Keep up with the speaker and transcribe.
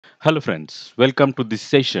Hello friends, welcome to this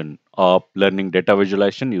session of learning data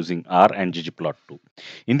visualization using R and ggplot2.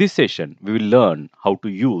 In this session, we will learn how to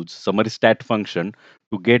use summary stat function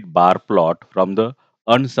to get bar plot from the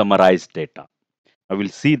unsummarized data. I will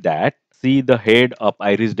see the head of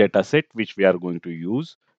iris dataset which we are going to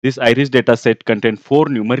use. This iris dataset contains four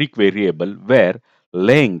numeric variable where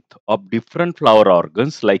length of different flower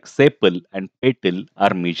organs like sepal and petal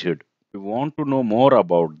are measured. If you want to know more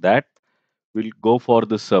about that, we'll go for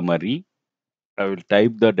the summary. I will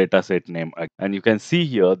type the dataset name again. And you can see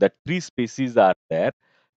here that three species are there.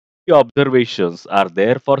 50 observations are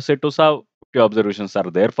there for Setosa, 50 observations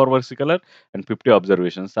are there for versicolor, and 50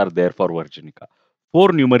 observations are there for virginica. Four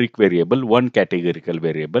numeric variable, one categorical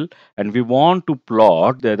variable, and we want to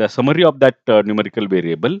plot the summary of that numerical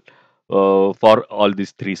variable for all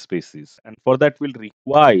these three species. And for that, we'll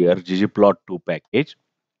require ggplot2 package,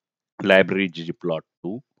 library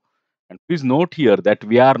ggplot2. And please note here that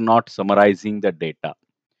we are not summarizing the data.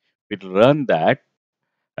 We'll run that,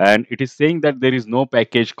 and it is saying that there is no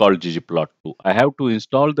package called ggplot2. I have to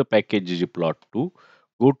install the package ggplot2.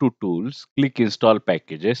 Go to tools, click install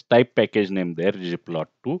packages, type package name there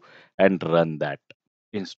ggplot2, and run that.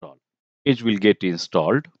 Install. Package will get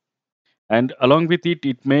installed, and along with it,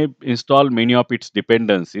 it may install many of its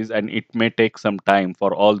dependencies, and it may take some time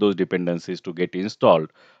for all those dependencies to get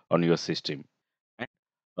installed on your system. And,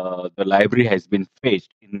 the library has been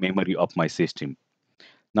fetched in memory of my system.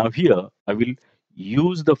 Now here I will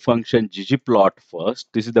use the function ggplot first.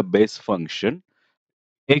 This is the base function.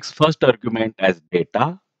 Takes first argument as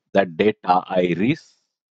data, that data iris,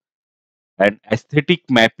 and aesthetic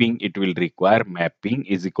mapping it will require mapping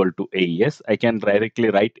is equal to AES. I can directly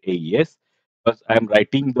write AES because I am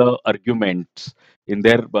writing the arguments in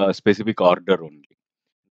their specific order only.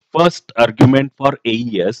 First argument for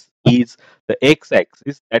AES is the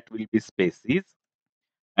x-axis, that will be species,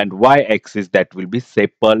 and y-axis, that will be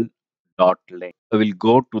Sepal.Length. I will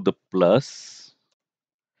go to the plus.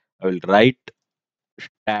 I will write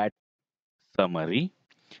stat summary,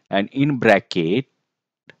 and in bracket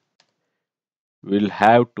we'll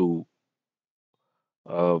have to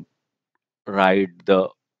uh, write the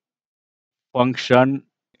function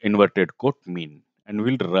inverted quote mean, and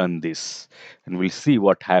we'll run this and we'll see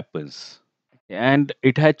what happens. And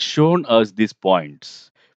it had shown us these points.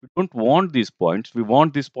 We don't want these points. We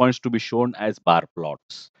want these points to be shown as bar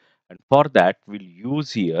plots. And for that, we'll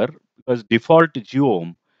use here, because default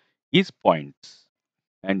geom is points,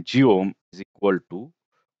 and geom is equal to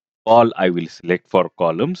all. I will select for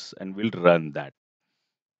columns and we'll run that.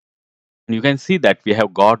 And you can see that we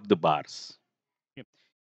have got the bars. If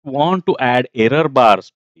you want to add error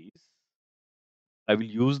bars, please, I will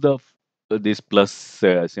use this plus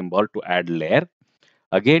symbol to add layer.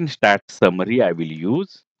 Again, stat summary I will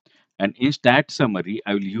use. And in stat summary,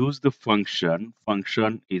 I will use the function.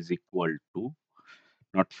 Function is equal to,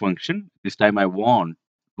 not function. This time I want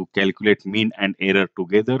to calculate mean and error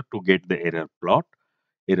together to get the error plot.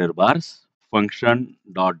 Error bars. Function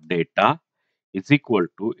dot data is equal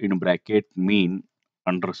to, in bracket, mean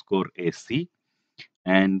underscore AC.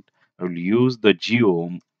 And I will use the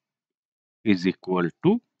geom is equal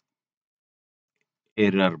to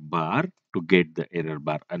error bar to get the error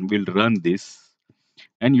bar. And we'll run this.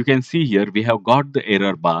 And you can see here we have got the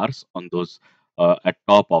error bars on those at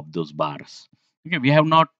top of those bars. Okay, we have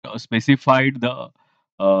not specified the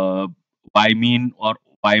uh, y mean or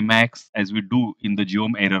y max as we do in the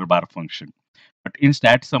geom error bar function. But in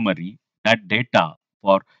stat summary, that data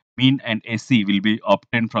for mean and AC will be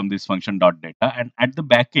obtained from this function dot data, and at the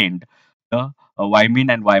back end, the y mean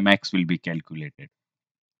and y max will be calculated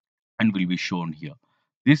and will be shown here.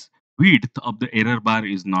 This width of the error bar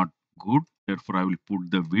is not good. Therefore, I will put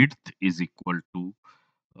the width is equal to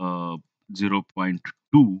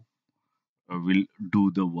 0.2 will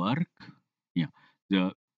do the work. Yeah,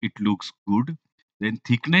 it looks good. Then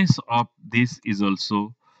thickness of this is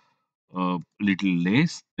also a little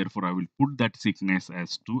less. Therefore, I will put that thickness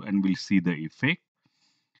as 2 and we'll see the effect.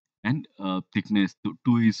 And thickness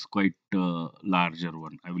 2 is quite larger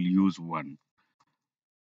one. I will use 1.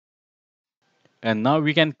 And now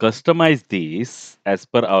we can customize this as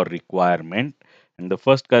per our requirement. And the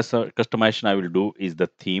first customization I will do is the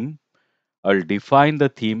theme. I'll define the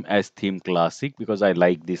theme as theme classic because I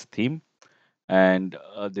like this theme, and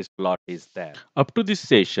this plot is there. Up to this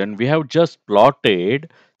session, we have just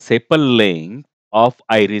plotted Sepal.Length of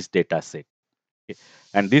iris dataset. Okay.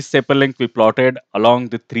 And this Sepal.Length we plotted along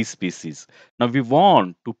the three species. Now we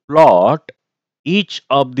want to plot each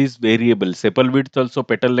of these variables, sepal width also,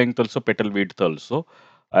 petal length also, petal width also,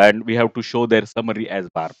 and we have to show their summary as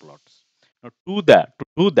bar plots. Now, to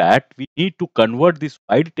do that, we need to convert this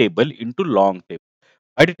wide table into long table.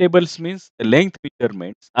 Wide tables means the length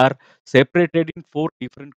measurements are separated in four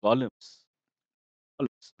different columns.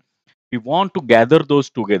 We want to gather those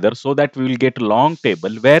together so that we will get a long table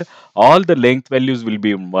where all the length values will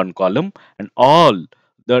be in one column and all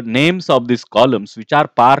the names of these columns, which are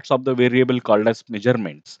parts of the variable called as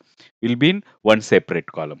measurements, will be in one separate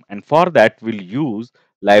column. And for that, we'll use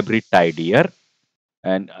library tidyr,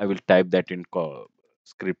 and I will type that in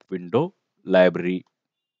script window, library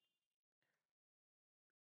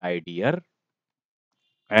tidyr,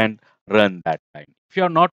 and run that line. If you are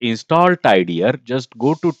not installed tidyr, just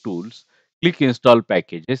go to tools, click install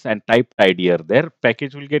packages and type tidyr there.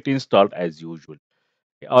 Package will get installed as usual.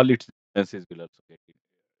 All its instances will also get installed.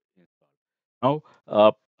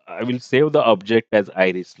 Now, I will save the object as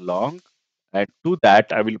iris long, and to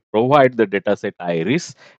that I will provide the dataset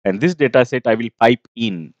iris, and this dataset I will pipe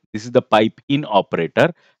in. This is the pipe in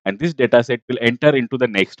operator, and this dataset will enter into the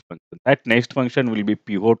next function. That next function will be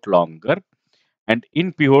pivot longer, and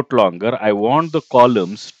in pivot longer I want the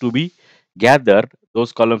columns to be gathered.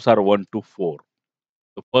 Those columns are 1 to 4.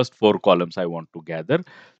 The first four columns I want to gather.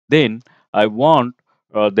 Then I want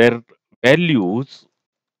their values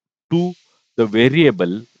to the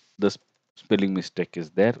variable. The spelling mistake is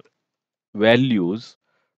there. Values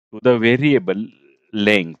to the variable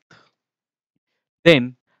length.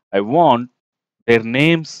 Then I want their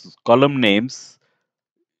names, column names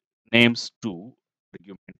to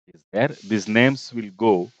argument is there. These names will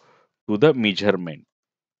go to the measurement.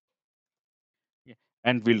 Yeah.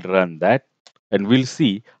 And we'll run that, and we'll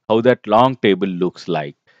see how that long table looks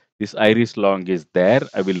like. This iris long is there.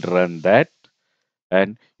 I will run that,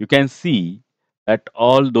 and you can see that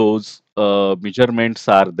all those measurements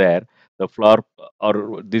are there. The floor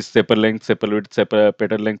or this sepal length, sepal width,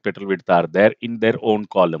 petal length, petal width are there in their own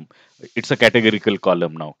column. It's a categorical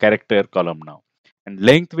column now, character column now. And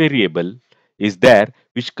length variable is there,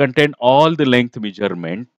 which contain all the length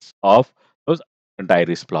measurements of those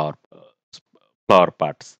iris flower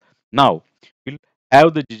parts. Now we'll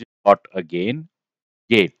have the ggplot again.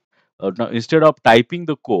 Get. Now, instead of typing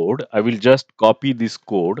the code, I will just copy this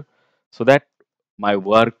code so that my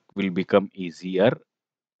work will become easier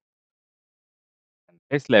and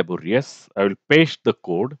less laborious. I will paste the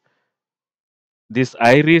code. This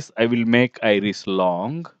iris, I will make iris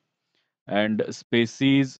long, and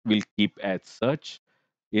spaces will keep as such.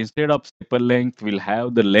 Instead of sepal length, we'll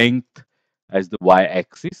have the length as the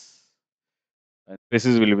y-axis, and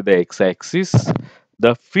spaces will be the x-axis.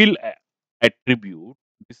 The fill attribute,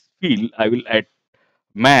 this fill I will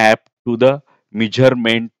map to the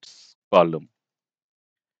measurements column,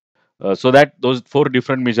 so that those four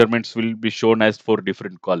different measurements will be shown as four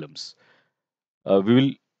different columns. We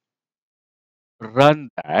will run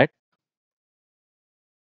that,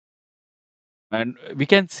 and we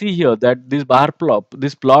can see here that these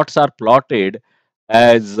plots are plotted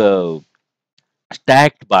as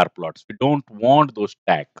stacked bar plots. We don't want those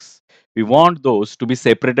stacks. We want those to be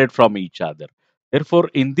separated from each other. Therefore,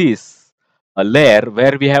 in this layer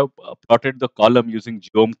where we have plotted the column using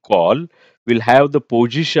geom call, we'll have the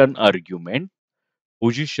position argument.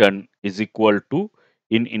 Position is equal to,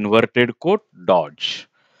 in inverted quote, dodge.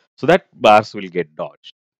 So that bars will get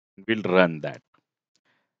dodged. We'll run that.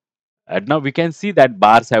 And now we can see that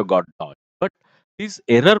bars have got dodged. But these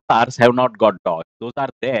error bars have not got dodged. Those are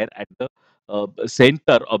there at the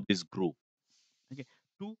center of this group. Okay.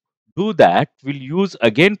 To do that, we'll use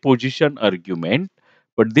again position argument,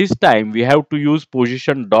 but this time we have to use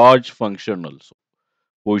position dodge function also.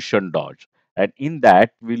 Position dodge. And in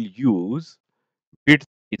that, we'll use width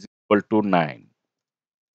is equal to 9.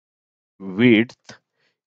 Width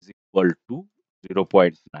is equal to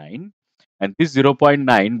 0.9, and this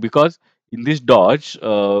 0.9, because in this dodge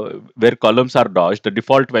where columns are dodged, the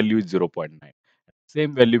default value is 0.9.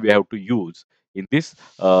 Same value we have to use in this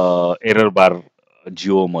error bar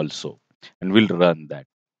geom also, and we'll run that,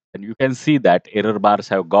 and you can see that error bars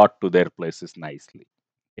have got to their places nicely.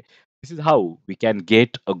 Okay. This is how we can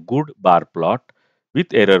get a good bar plot with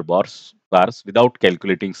bars without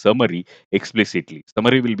calculating summary explicitly.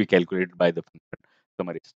 Summary will be calculated by the function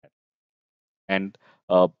summary stat. And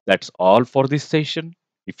that's all for this session.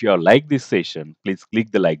 If you have liked this session, please click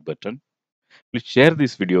the like button. Please share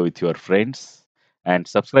this video with your friends and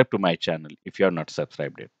subscribe to my channel if you are not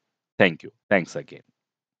subscribed yet. Thank you. Thanks again.